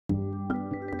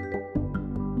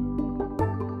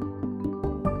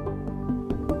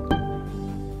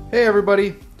Hey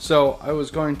everybody! So I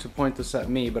was going to point this at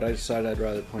me, but I decided I'd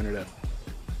rather point it at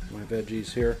my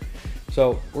veggies here.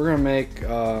 So we're going to make,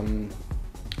 I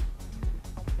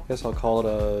guess I'll call it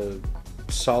a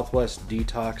Southwest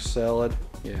Detox salad.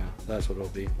 Yeah, that's what it'll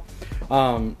be.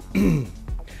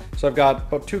 So I've got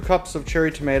about 2 cups of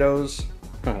cherry tomatoes,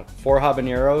 4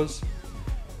 habaneros,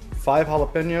 5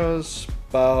 jalapenos,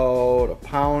 about a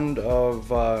pound of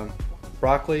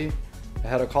broccoli, a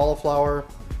head of cauliflower,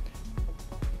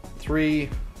 3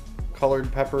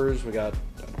 colored peppers. We got an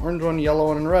orange one, yellow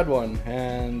one, and a red one,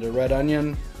 and a red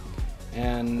onion,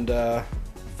 and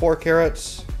 4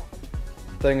 carrots,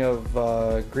 thing of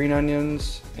green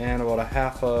onions, and about a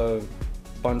half a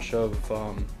bunch of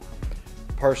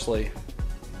parsley.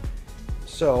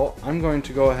 So I'm going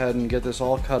to go ahead and get this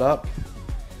all cut up,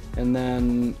 and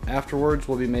then afterwards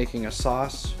we'll be making a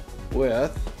sauce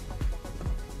with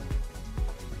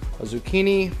a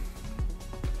zucchini,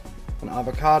 an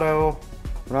avocado,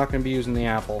 we're not going to be using the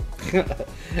apple,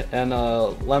 and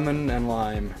lemon and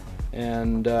lime,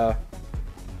 and yeah,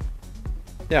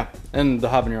 and the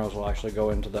habaneros will actually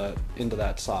go into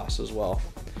that sauce as well.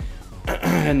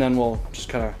 And then we'll just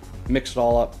kind of mix it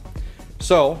all up.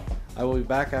 So I will be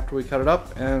back after we cut it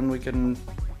up and we can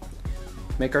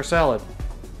make our salad.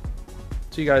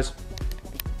 See you guys.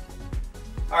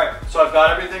 Alright, so I've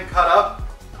got everything cut up,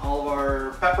 all of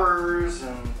our peppers,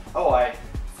 and I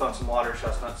found some water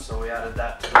chestnuts, so we added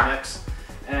that to the mix.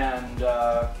 And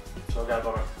so I've got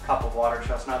about a cup of water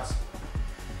chestnuts.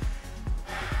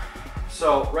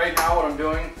 So right now what I'm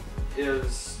doing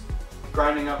is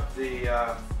grinding up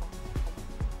the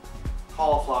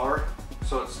cauliflower,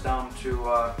 so it's down to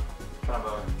kind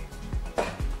of a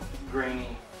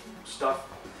grainy stuff.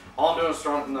 All I'm doing is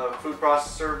throwing it in the food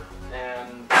processor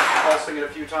and pulsing it a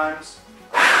few times.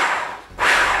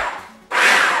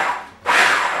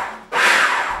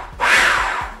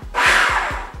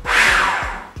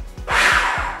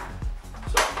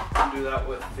 Do that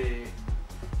with the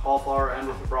cauliflower and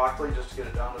with the broccoli, just to get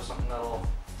it down to something that'll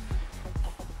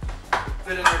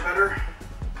fit in there better.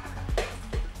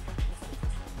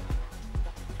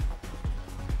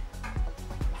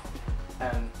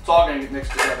 And it's all going to get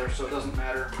mixed together, so it doesn't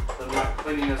matter that I'm not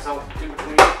cleaning this out in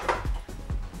between.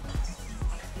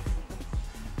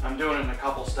 I'm doing it in a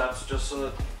couple steps just so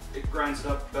that it grinds it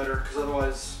up better, because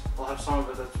otherwise I'll have some of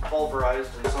it that's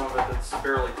pulverized and some of it that's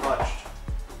barely touched.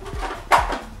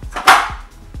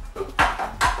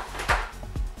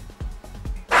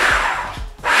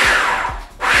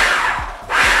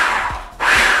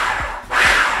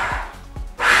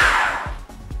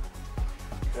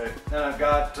 Then I've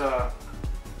got the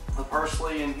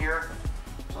parsley in here,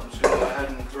 so I'm just going to go ahead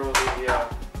and throw the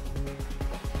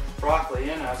broccoli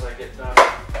in as I get done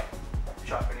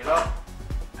chopping it up.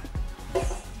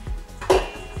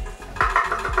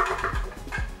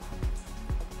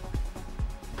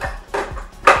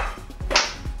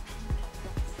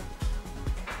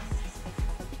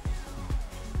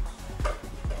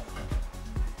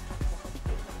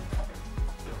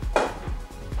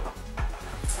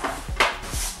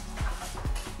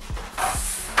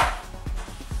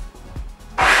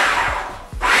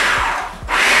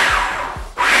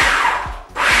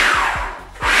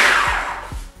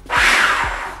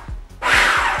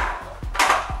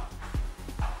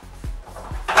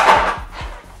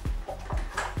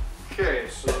 Okay,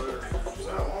 so there's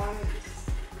that one.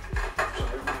 So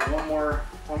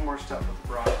one more step with the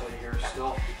broccoli here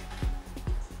still.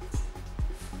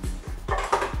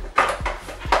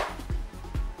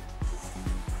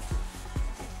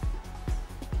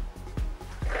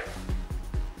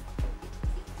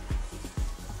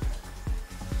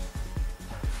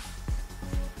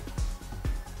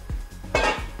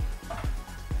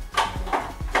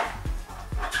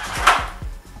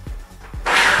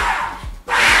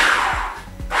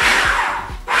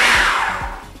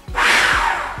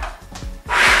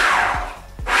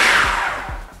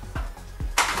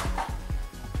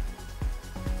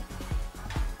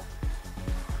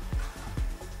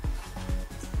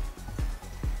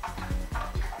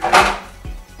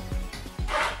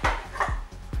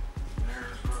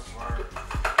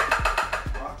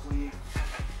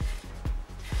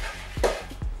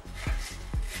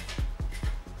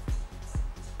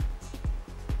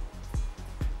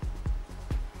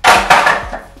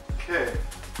 Okay,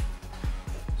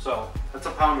 so that's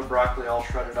a pound of broccoli all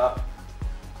shredded up,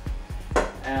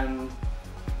 and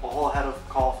a whole head of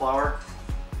cauliflower.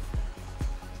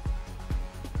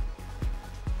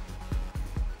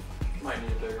 Might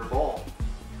need a bigger bowl.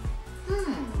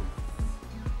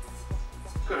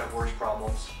 Could have worse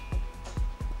problems.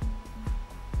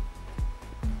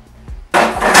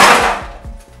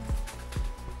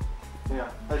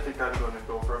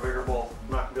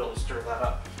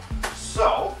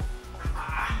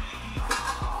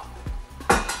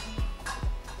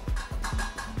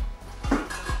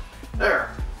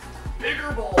 There,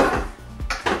 bigger bowl.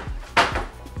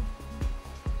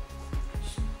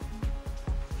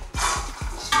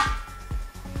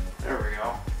 There we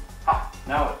go. Ah,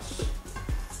 now it's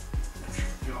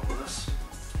do all this.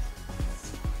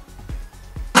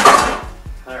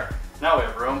 There. Now we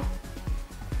have room.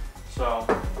 So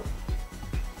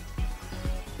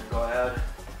go ahead.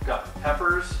 Got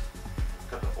peppers.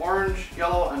 Got the orange,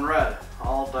 yellow, and red,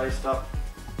 all diced up,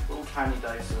 little tiny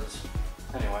dices.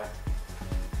 Anyway.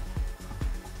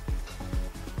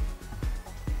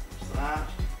 That.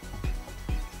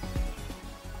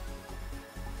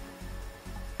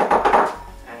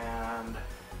 And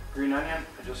green onion,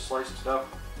 I just sliced it up.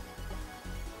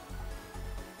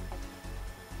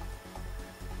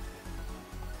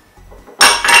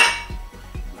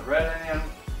 And the red onion,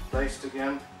 diced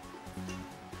again.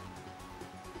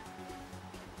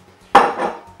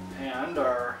 And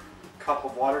our cup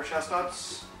of water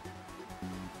chestnuts.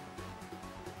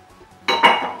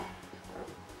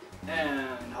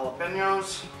 And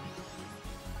jalapenos.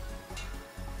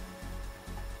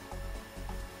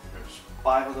 There's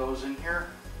 5 of those in here.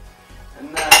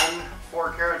 And then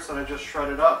 4 carrots that I just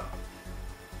shredded up.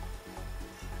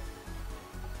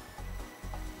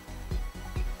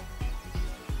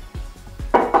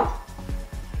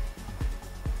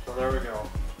 So there we go.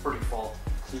 It's pretty full.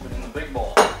 It's even in the big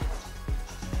bowl.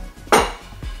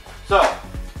 So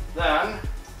then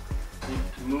we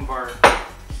need to move our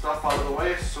stuff out of the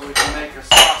way so we can make a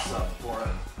sauce up for it.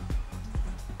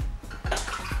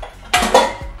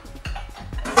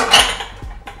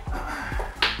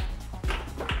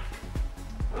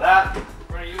 For that,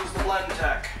 we're going to use the blend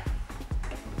tech.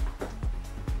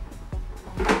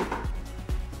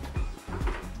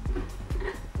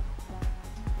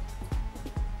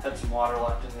 Had some water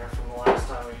left in there from the last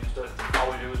time we used it. All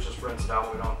we do is just rinse it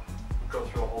out. We don't go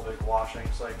through a whole big washing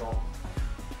cycle.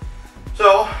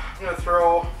 So I'm going to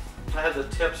throw, I had the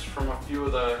tips from a few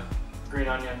of the green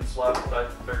onions left. I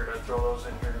figured I'd throw those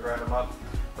in here to grind them up.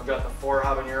 I've got the 4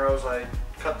 habaneros. I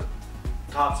cut the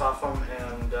tops off them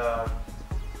and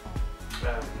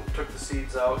took the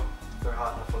seeds out. They're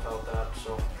hot enough without that.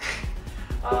 So,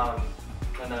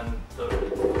 and then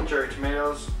the cherry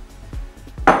tomatoes.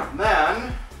 And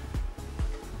then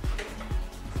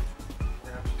I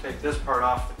have to take this part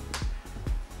off.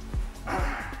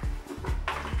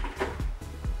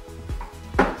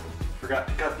 Forgot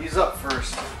to cut these up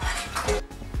first.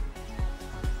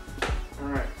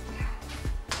 Alright.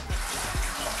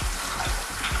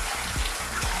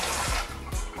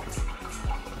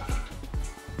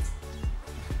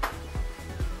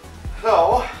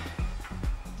 So,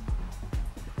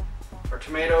 our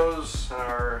tomatoes and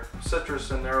our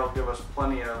citrus in there will give us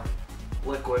plenty of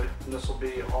liquid, and this will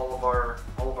be all of our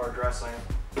dressing.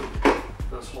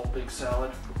 This whole big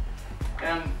salad.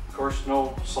 And of course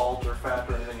no salt or fat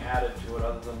or anything added to it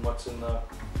other than what's in the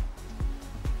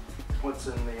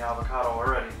avocado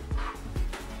already.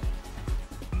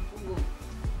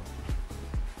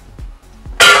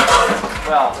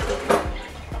 Well,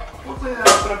 we'll clean that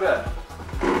up in a bit.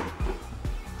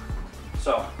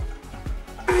 So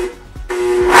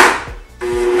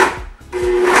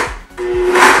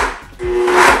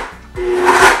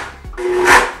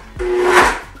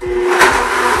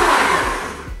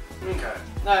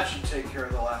that should take care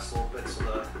of the last little bits of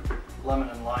the lemon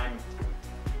and lime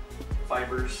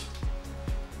fibers.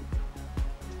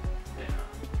 Yeah,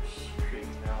 it's creamy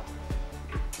now.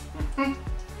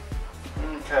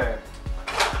 Okay.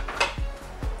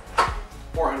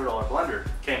 $400 blender.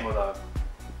 Came with its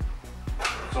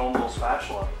own little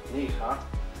spatula. Neat, huh?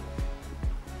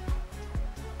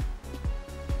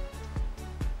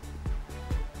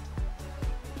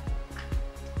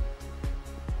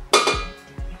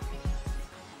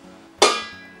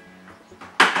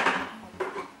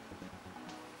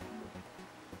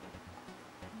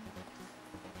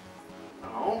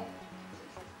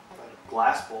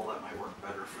 Glass bowl that might work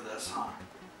better for this, huh?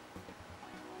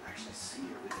 Actually see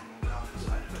everything down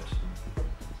inside of it.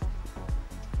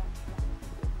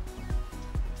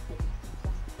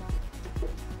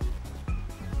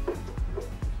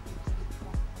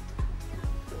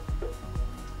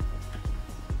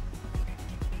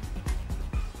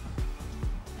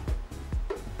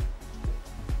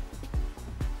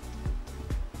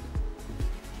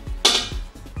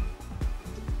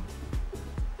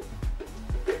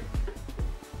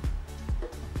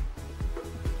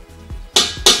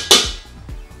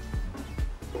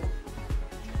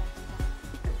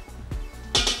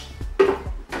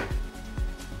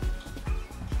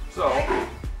 So,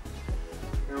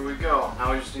 here we go.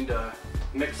 Now we just need to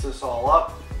mix this all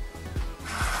up.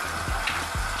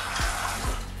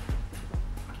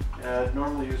 And I'd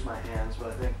normally use my hands, but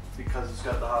I think because it's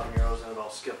got the habaneros in it, I'll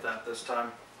skip that this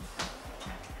time.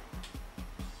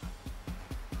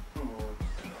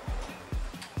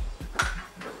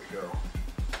 There we go.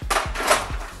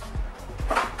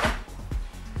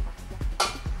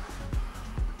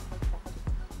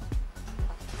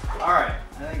 Alright,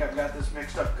 I think I've got this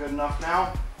mixed up good enough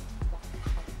now.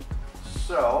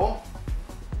 So,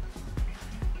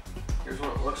 here's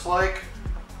what it looks like.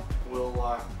 We'll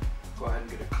go ahead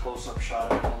and get a close-up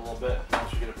shot of it in a little bit.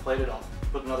 Once we get it plated, I'll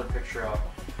put another picture out.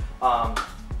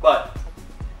 But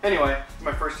anyway,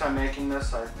 my first time making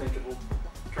this, I think it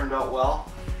turned out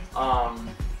well.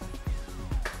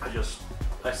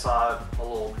 I saw a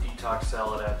little detox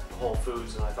salad at Whole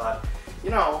Foods, and I thought, you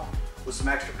know, with some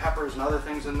extra peppers and other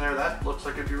things in there, that looks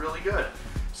like it'd be really good.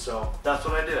 So that's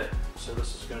what I did. So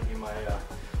this is going to be my,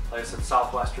 like I said,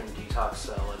 Southwestern detox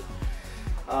salad.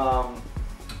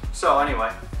 So anyway,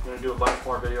 I'm going to do a bunch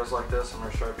more videos like this. I'm going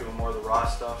to start doing more of the raw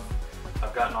stuff.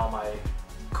 I've gotten all my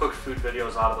cooked food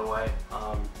videos out of the way.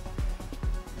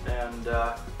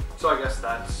 So I guess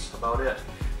that's about it.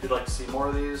 If you'd like to see more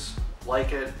of these,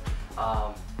 like it,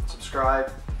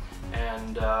 subscribe,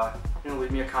 and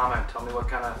leave me a comment. Tell me what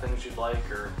kind of things you'd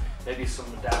like, or maybe some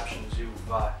adaptations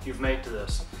you've made to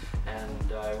this.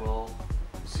 And I will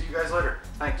see you guys later.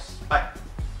 Thanks. Bye.